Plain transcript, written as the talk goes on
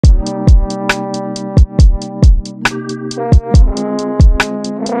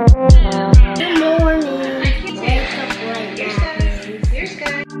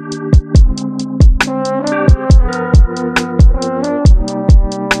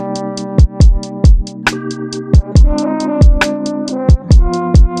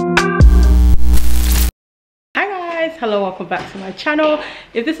welcome back to my channel.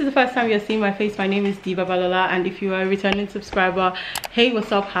 If this is the first time you're seeing my face, my name is Diva Balola, and if you are a returning subscriber, hey,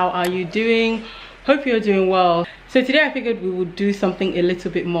 what's up, how are you doing? Hope you're doing well. So today I figured we would do something a little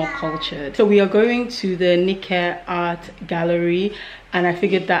bit more cultured. So we are going to the Nike Art Gallery, and I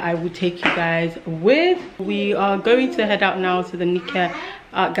figured that I would take you guys with. We are going to head out now to the Nike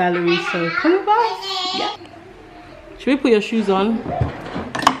Art Gallery, so come with us. Yeah. Should we put your shoes on?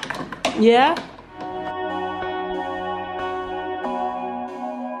 Yeah?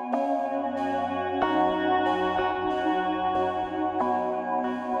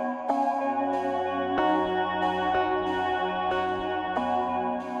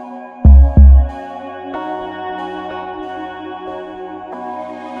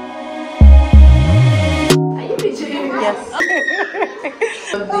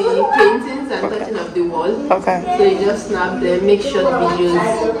 Of the paintings and touching of the wall. Okay. So you just snap them, make short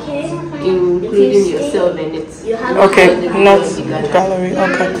videos, including yourself in it. Okay, not the gallery.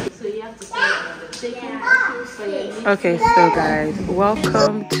 Okay. So you have to start. Okay, so guys,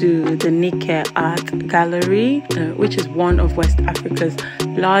 welcome to the Nike Art Gallery, which is one of West Africa's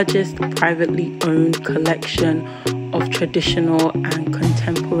largest privately owned collection of traditional and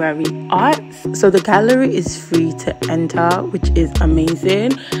contemporary arts. So the gallery is free to enter, which is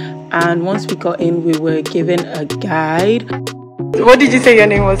amazing. And once we got in, we were given a guide. What did you say your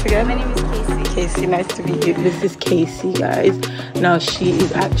name was again? My name is Casey. Casey, nice to meet you. This is Casey, guys. Now she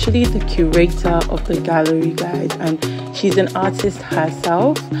is actually the curator of the gallery, guys, and she's an artist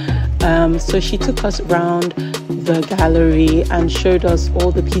herself. So she took us around the gallery and showed us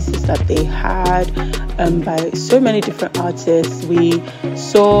all the pieces that they had by so many different artists. We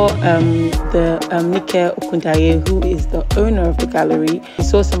saw the Nike Okundaye, who is the owner of the gallery. We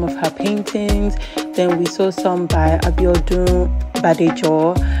saw some of her paintings. Then we saw some by Abiodun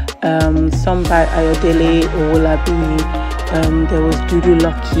Badejo, some by Ayodele Owolabi. There was Dudu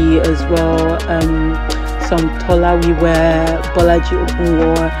Lucky as well. Some Tolawiwe, Bolaji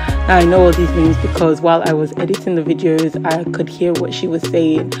Okunwo. Now I know all these names because while I was editing the videos, I could hear what she was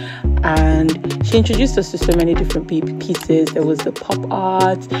saying, and she introduced us to so many different pieces. There was the pop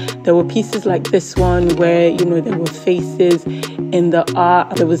art, there were pieces like this one where, you know, there were faces in the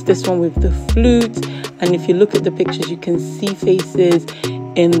art. There was this one with the flute, and if you look at the pictures, you can see faces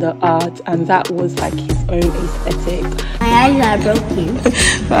in the art, and that was like his own aesthetic. My eyes are broken.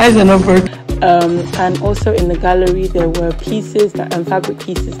 My eyes are not broken. And also in the gallery there were pieces and fabric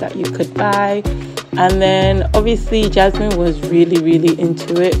pieces that you could buy. And then obviously Jasmine was really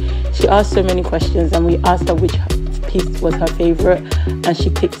into it. She asked so many questions, and we asked her which piece was her favorite, and she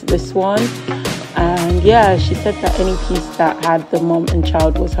picked this one. And yeah, she said that any piece that had the mom and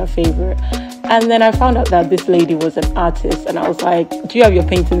child was her favorite. And then I found out that this lady was an artist, and I was like, do you have your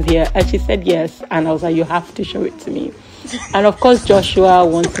paintings here? And she said yes, and I was like, you have to show it to me. And of course Joshua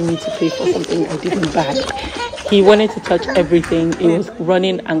wanted me to pay for something I didn't buy. He wanted to touch everything. He was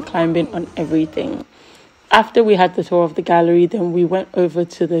running and climbing on everything. After we had the tour of the gallery, then we went over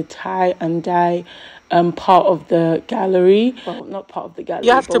to the tie and dye part of the gallery. Well, not part of the gallery.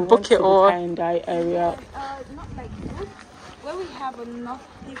 You have to book it or tie and dye area. Not like that. Where we have enough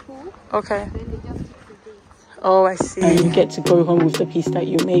people. Okay. Then they just take the date. Oh, I see. And you get to go home with the piece that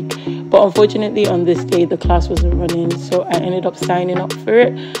you make. But unfortunately, on this day, the class wasn't running, so I ended up signing up for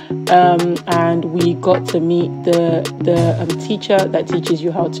it. And we got to meet the teacher that teaches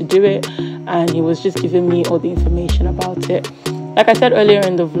you how to do it, and he was just giving me all the information about it. Like I said earlier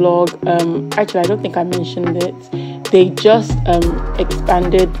in the vlog, actually, I don't think I mentioned it. They just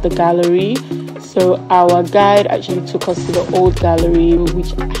expanded the gallery. So our guide actually took us to the old gallery,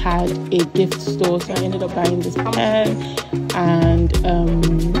 which had a gift store. So I ended up buying this pen and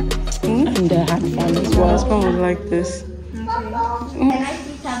a hand fan as well. This one was like this. Can I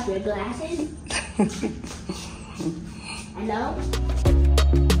pick up your glasses? Hello?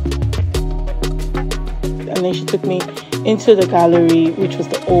 And then she took me into the gallery, which was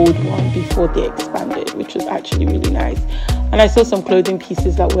the old one before they expanded, which was actually really nice. And I saw some clothing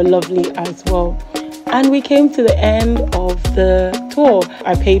pieces that were lovely as well. And we came to the end of the tour.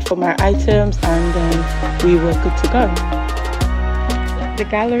 I paid for my items, and then we were good to go. The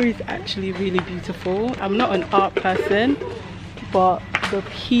gallery is actually really beautiful. I'm not an art person, but the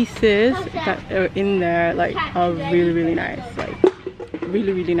pieces that are in there are really nice.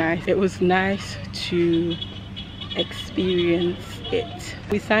 Really nice. It was nice to experience it.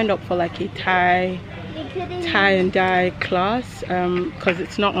 We signed up for like a tie and dye class because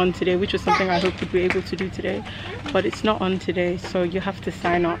it's not on today, which was something I hoped we'd be able to do today, but it's not on today, so you have to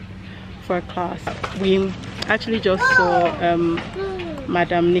sign up for a class. We actually just saw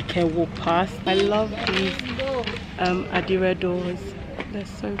Madam Nike walk past. I love these Adire doors. They're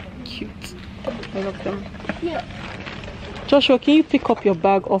so cute. I love them. Yeah. Joshua, can you pick up your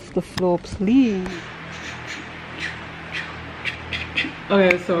bag off the floor, please?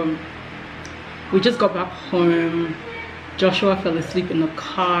 Okay, so we just got back home. Joshua fell asleep in the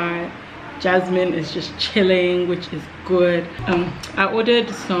car. Jasmine is just chilling, which is good. I ordered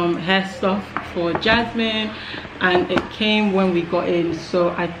some hair stuff for Jasmine and it came when we got in, so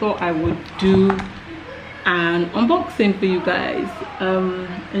I thought I would do an unboxing for you guys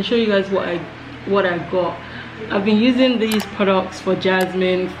and show you guys what I got. I've been using these products for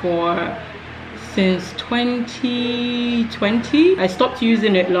Jasmine since 2020. I stopped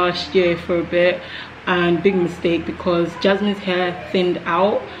using it last year for a bit, and big mistake because Jasmine's hair thinned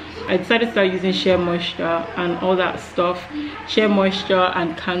out. I decided to start using Shea Moisture and all that stuff, Shea Moisture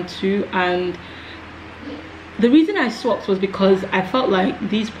and Cantu, and the reason I swapped was because I felt like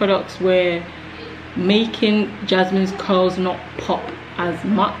these products were making Jasmine's curls not pop as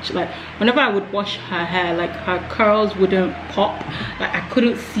much. Like whenever I would wash her hair, like her curls wouldn't pop, like I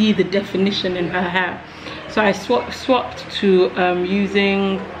couldn't see the definition in her hair. So I swapped to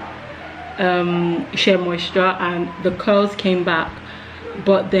using Shea Moisture, and the curls came back,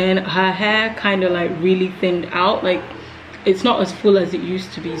 but then her hair kind of like really thinned out. Like it's not as full as it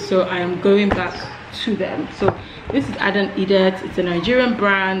used to be, so I am going back to them. So this is Adan Idet. It's a Nigerian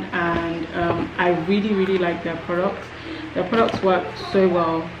brand, and I really like their products. Their products work so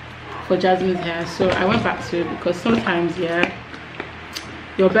well for Jasmine's hair, so I went back to it because sometimes, yeah,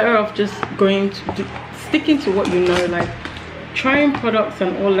 you're better off just sticking to what you know, like trying products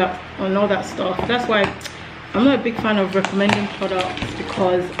and all that stuff. That's why I'm not a big fan of recommending products,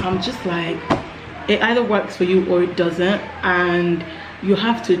 because I'm just like, it either works for you or it doesn't, and you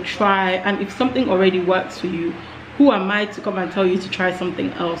have to try. And if something already works for you, who am I to come and tell you to try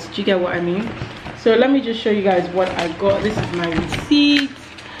something else? Do you get what I mean? So let me just show you guys what I got. This is my receipt.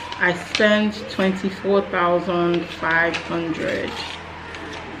 I spent 24,500.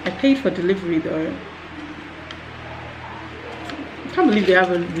 I paid for delivery though. I can't believe they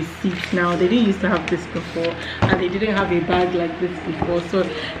have a receipt now. They didn't used to have this before, and they didn't have a bag like this before, so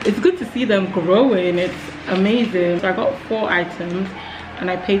it's good to see them growing. It's amazing. So I got 4 items and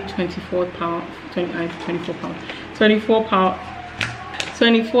I paid £24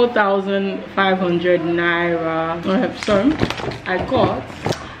 24,500 naira. Alright, so I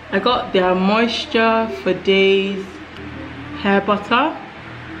got their Moisture for Days hair butter.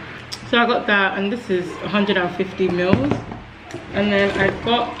 So I got that, and this is 150 mils. And then I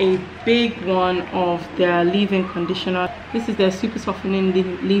got a big one of their leave-in conditioner. This is their super softening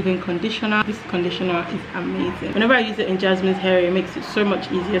leave-in conditioner. This conditioner is amazing. Whenever I use it in Jasmine's hair, it makes it so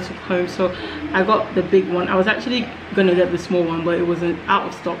much easier to comb. So I got the big one. I was actually gonna get the small one, but it wasn't out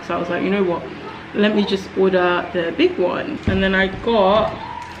of stock, so I was like, you know what, let me just order the big one. And then I got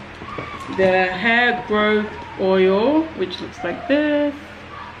the hair growth oil, which looks like this.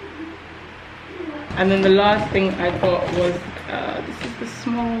 And then the last thing I got was this is the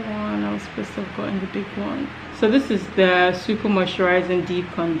small one. I was supposed to have gotten the big one. So this is the super moisturizing deep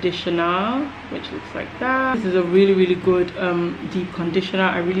conditioner, which looks like that. This is a really good deep conditioner.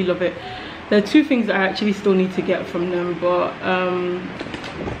 I really love it. There are 2 things that I actually still need to get from them, but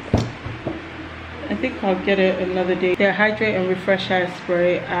I think I'll get it another day. Their hydrate and refresh hair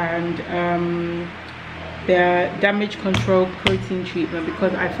spray, and their damage control protein treatment,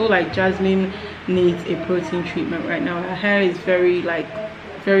 because I feel like Jasmine needs a protein treatment right now. Her hair is very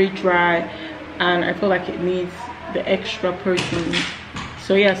dry, and I feel like it needs the extra protein.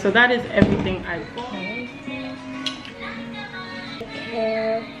 So yeah, so that is everything I got.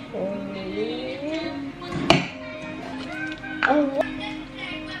 Oh,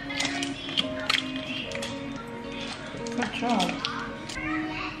 good job.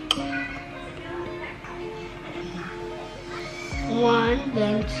 one,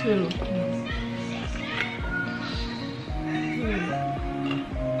 then 2.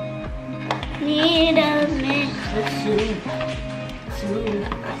 Need a mix of 2.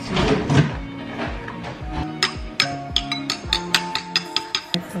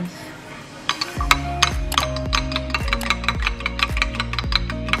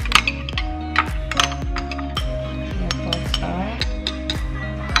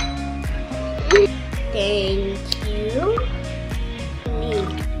 Thank you.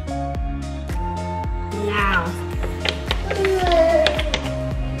 Now.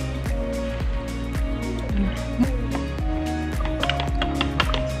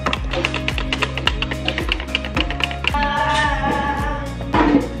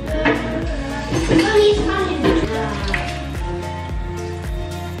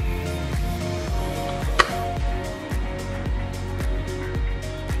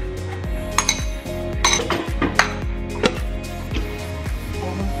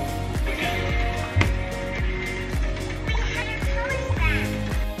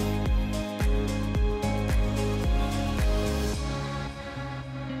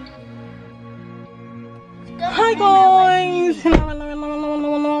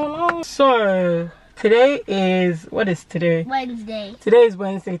 So today is, what is today? Wednesday. Today is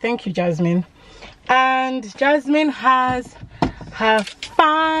Wednesday. Thank you, Jasmine. And Jasmine has her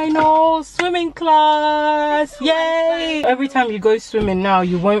final swimming class. Yay! Every time you go swimming now,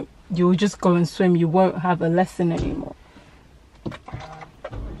 you'll just go and swim. You won't have a lesson anymore.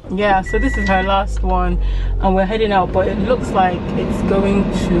 Yeah, so this is her last one and we're heading out, but it looks like it's going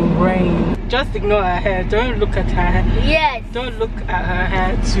to rain. Just ignore her hair. Don't look at her hair. Yes. Don't look at her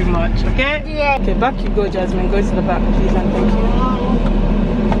hair too much, okay? Yeah. Okay, back you go, Jasmine. Go to the back, please, and thank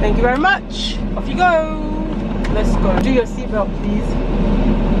you. Thank you very much. Off you go. Let's go. Do your seatbelt, please.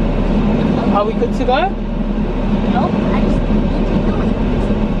 Are we good to go? Nope.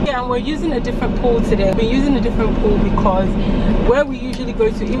 Yeah, and we're using a different pool today. We're using a different pool because where we usually go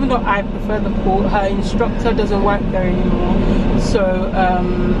to, even though I prefer the pool, her instructor doesn't work there anymore. So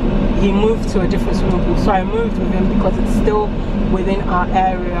he moved to a different swimming pool. So I moved with him because it's still within our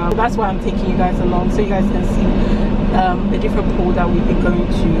area. So that's why I'm taking you guys along, so you guys can see a different pool that we've been going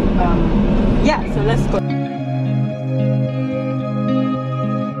to. Yeah, so let's go.